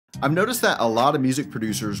I've noticed that a lot of music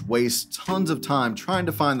producers waste tons of time trying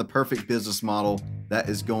to find the perfect business model that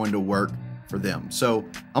is going to work for them. So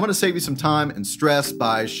I'm going to save you some time and stress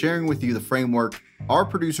by sharing with you the framework our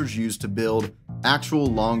producers use to build actual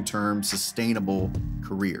long-term sustainable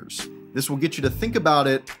careers. This will get you to think about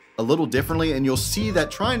it a little differently, and you'll see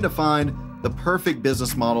that trying to find the perfect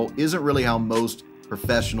business model isn't really how most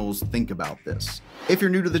professionals think about this. If you're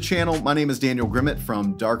new to the channel, my name is Daniel Grimmett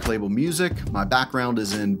from Dark Label Music. My background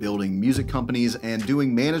is in building music companies and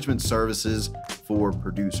doing management services for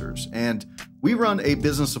producers. And we run a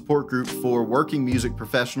business support group for working music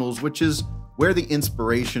professionals, which is where the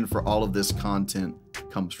inspiration for all of this content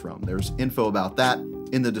comes from. There's info about that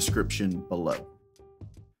in the description below.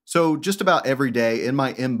 So just about every day in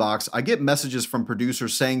my inbox, I get messages from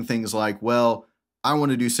producers saying things like, well, I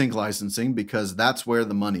want to do sync licensing because that's where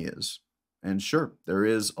the money is. And sure, there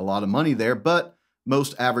is a lot of money there, but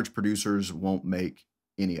most average producers won't make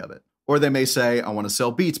any of it. Or they may say, I want to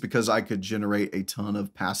sell beats because I could generate a ton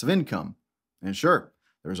of passive income. And sure,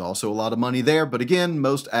 there's also a lot of money there, but again,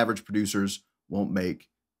 most average producers won't make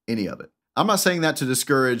any of it. I'm not saying that to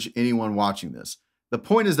discourage anyone watching this. The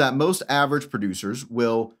point is that most average producers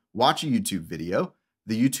will watch a YouTube video,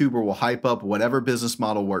 the YouTuber will hype up whatever business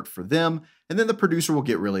model worked for them, and then the producer will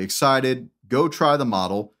get really excited, go try the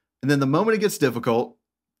model, and then the moment it gets difficult,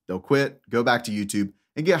 they'll quit, go back to YouTube,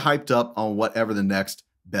 and get hyped up on whatever the next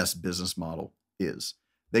best business model is.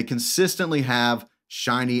 They consistently have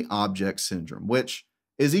shiny object syndrome, which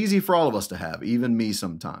is easy for all of us to have, even me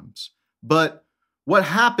sometimes. But what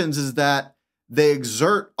happens is that they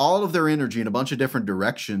exert all of their energy in a bunch of different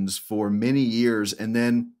directions for many years and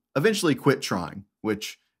then eventually quit trying,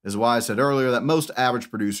 which is why I said earlier that most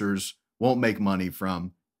average producers won't make money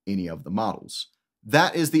from any of the models.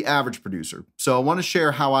 That is the average producer. So I want to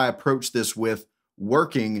share how I approach this with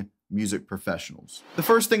working music professionals. The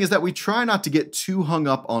first thing is that we try not to get too hung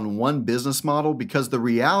up on one business model, because the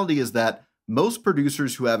reality is that most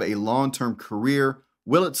producers who have a long-term career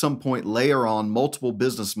will at some point layer on multiple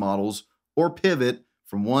business models or pivot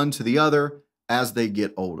from one to the other as they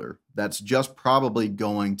get older. That's just probably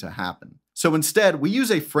going to happen. So instead, we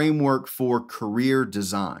use a framework for career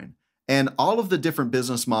design, and all of the different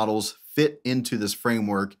business models fit into this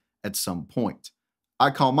framework at some point. I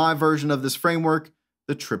call my version of this framework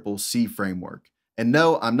the Triple C framework. And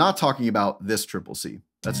no, I'm not talking about this Triple C.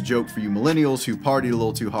 That's a joke for you millennials who partied a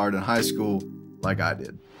little too hard in high school like I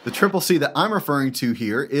did. The Triple C that I'm referring to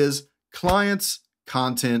here is clients,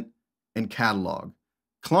 content, and catalog.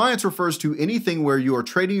 Clients refers to anything where you are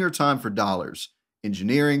trading your time for dollars.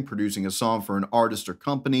 Engineering, producing a song for an artist or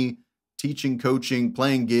company, teaching, coaching,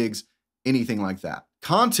 playing gigs, anything like that.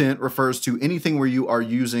 Content refers to anything where you are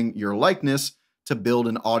using your likeness to build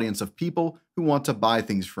an audience of people who want to buy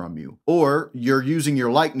things from you. Or you're using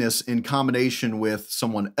your likeness in combination with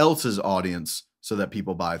someone else's audience so that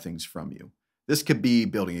people buy things from you. This could be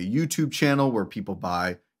building a YouTube channel where people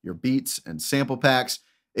buy your beats and sample packs.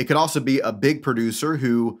 It could also be a big producer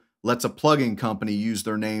who lets a plugin company use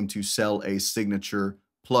their name to sell a signature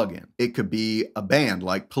plugin. It could be a band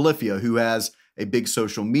like Polyphia who has a big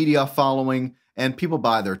social media following and people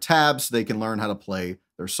buy their tabs so they can learn how to play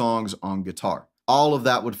their songs on guitar. All of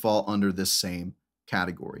that would fall under this same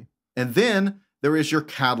category. And then there is your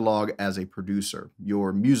catalog as a producer,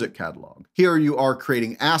 your music catalog. Here you are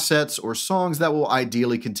creating assets or songs that will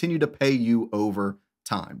ideally continue to pay you over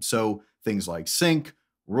time. So things like sync,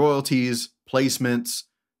 royalties, placements,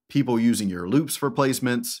 people using your loops for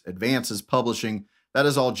placements, advances, publishing, that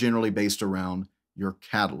is all generally based around your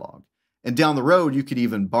catalog. And down the road, you could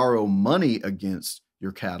even borrow money against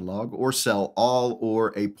your catalog or sell all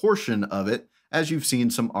or a portion of it, as you've seen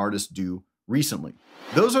some artists do recently.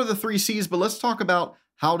 Those are the 3 C's, but let's talk about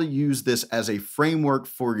how to use this as a framework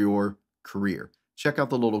for your career. Check out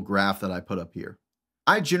the little graph that I put up here.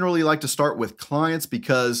 I generally like to start with clients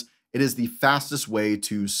because it is the fastest way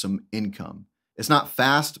to some income. It's not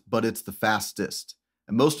fast, but it's the fastest.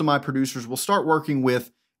 And most of my producers will start working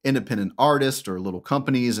with independent artists or little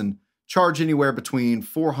companies and charge anywhere between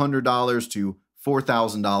 $400 to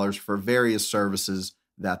 $4,000 for various services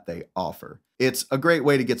that they offer. It's a great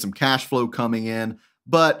way to get some cash flow coming in,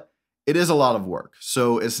 but it is a lot of work.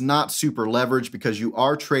 So it's not super leveraged because you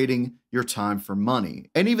are trading your time for money.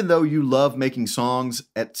 And even though you love making songs,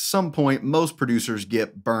 at some point, most producers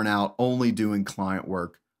get burnout only doing client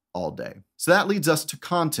work all day. So that leads us to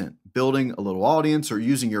content, building a little audience or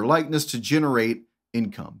using your likeness to generate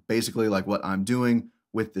income, basically like what I'm doing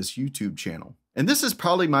with this YouTube channel. And this is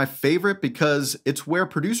probably my favorite because it's where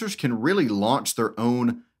producers can really launch their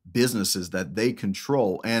own businesses that they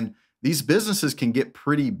control. And these businesses can get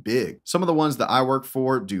pretty big. Some of the ones that I work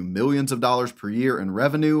for do millions of dollars per year in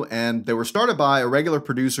revenue, and they were started by a regular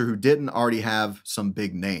producer who didn't already have some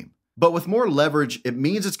big name. But with more leverage, it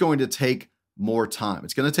means it's going to take more time.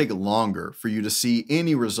 It's going to take longer for you to see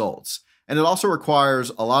any results. And it also requires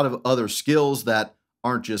a lot of other skills that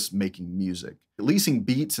aren't just making music. Leasing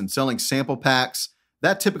beats and selling sample packs,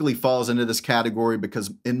 that typically falls into this category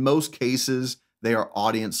because in most cases, they are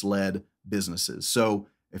audience-led businesses. So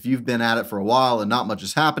if you've been at it for a while and not much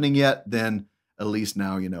is happening yet, then at least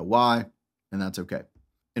now you know why, and that's okay.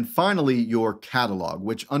 And finally, your catalog,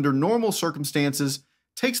 which under normal circumstances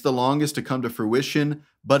takes the longest to come to fruition,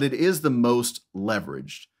 but it is the most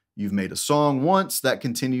leveraged. You've made a song once that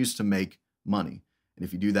continues to make money. And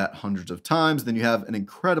if you do that hundreds of times, then you have an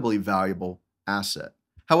incredibly valuable asset.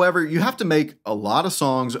 However, you have to make a lot of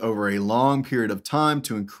songs over a long period of time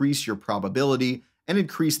to increase your probability and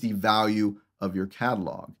increase the value of your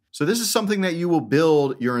catalog. So this is something that you will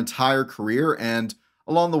build your entire career, and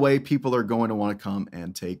along the way, people are going to want to come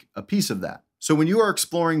and take a piece of that. So when you are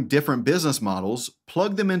exploring different business models,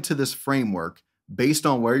 plug them into this framework based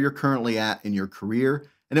on where you're currently at in your career,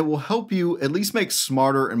 and it will help you at least make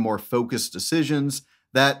smarter and more focused decisions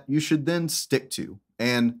that you should then stick to.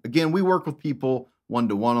 And again, we work with people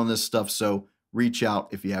one-to-one on this stuff, so reach out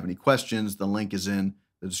if you have any questions. The link is in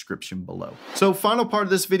the description below. So final part of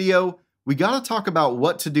this video, we got to talk about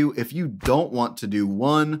what to do if you don't want to do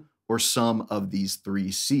one or some of these 3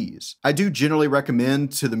 C's. I do generally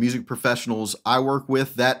recommend to the music professionals I work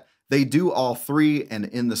with that they do all 3 and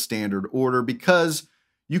in the standard order, because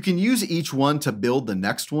you can use each one to build the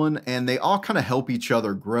next one, and they all kind of help each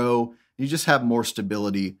other grow. You just have more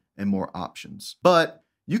stability and more options. But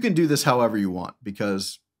you can do this however you want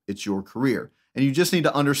because it's your career, and you just need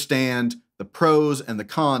to understand the pros and the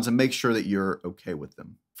cons and make sure that you're okay with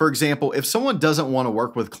them. For example, if someone doesn't want to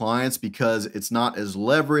work with clients because it's not as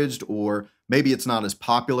leveraged, or maybe it's not as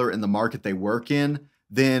popular in the market they work in,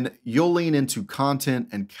 then you'll lean into content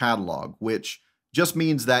and catalog, which just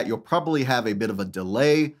means that you'll probably have a bit of a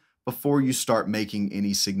delay before you start making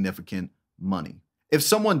any significant money. If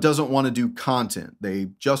someone doesn't want to do content, they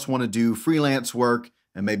just want to do freelance work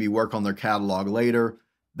and maybe work on their catalog later,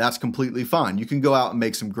 that's completely fine. You can go out and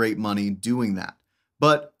make some great money doing that.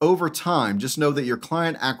 But over time, just know that your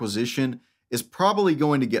client acquisition is probably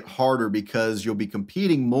going to get harder because you'll be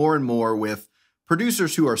competing more and more with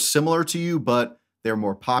producers who are similar to you, but they're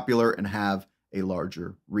more popular and have a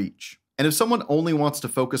larger reach. And if someone only wants to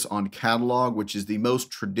focus on catalog, which is the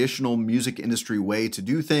most traditional music industry way to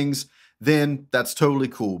do things, then that's totally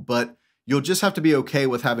cool. But you'll just have to be okay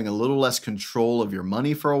with having a little less control of your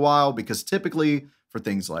money for a while, because typically for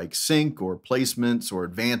things like sync or placements or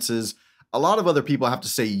advances, a lot of other people have to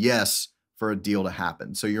say yes for a deal to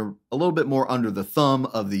happen. So you're a little bit more under the thumb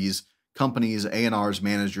of these companies, A&Rs,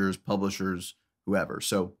 managers, publishers, whoever.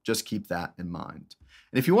 So just keep that in mind.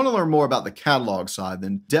 And if you want to learn more about the catalog side,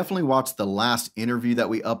 then definitely watch the last interview that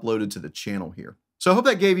we uploaded to the channel here. So I hope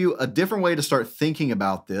that gave you a different way to start thinking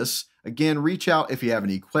about this. Again, reach out if you have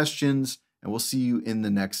any questions, and we'll see you in the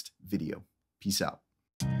next video. Peace out.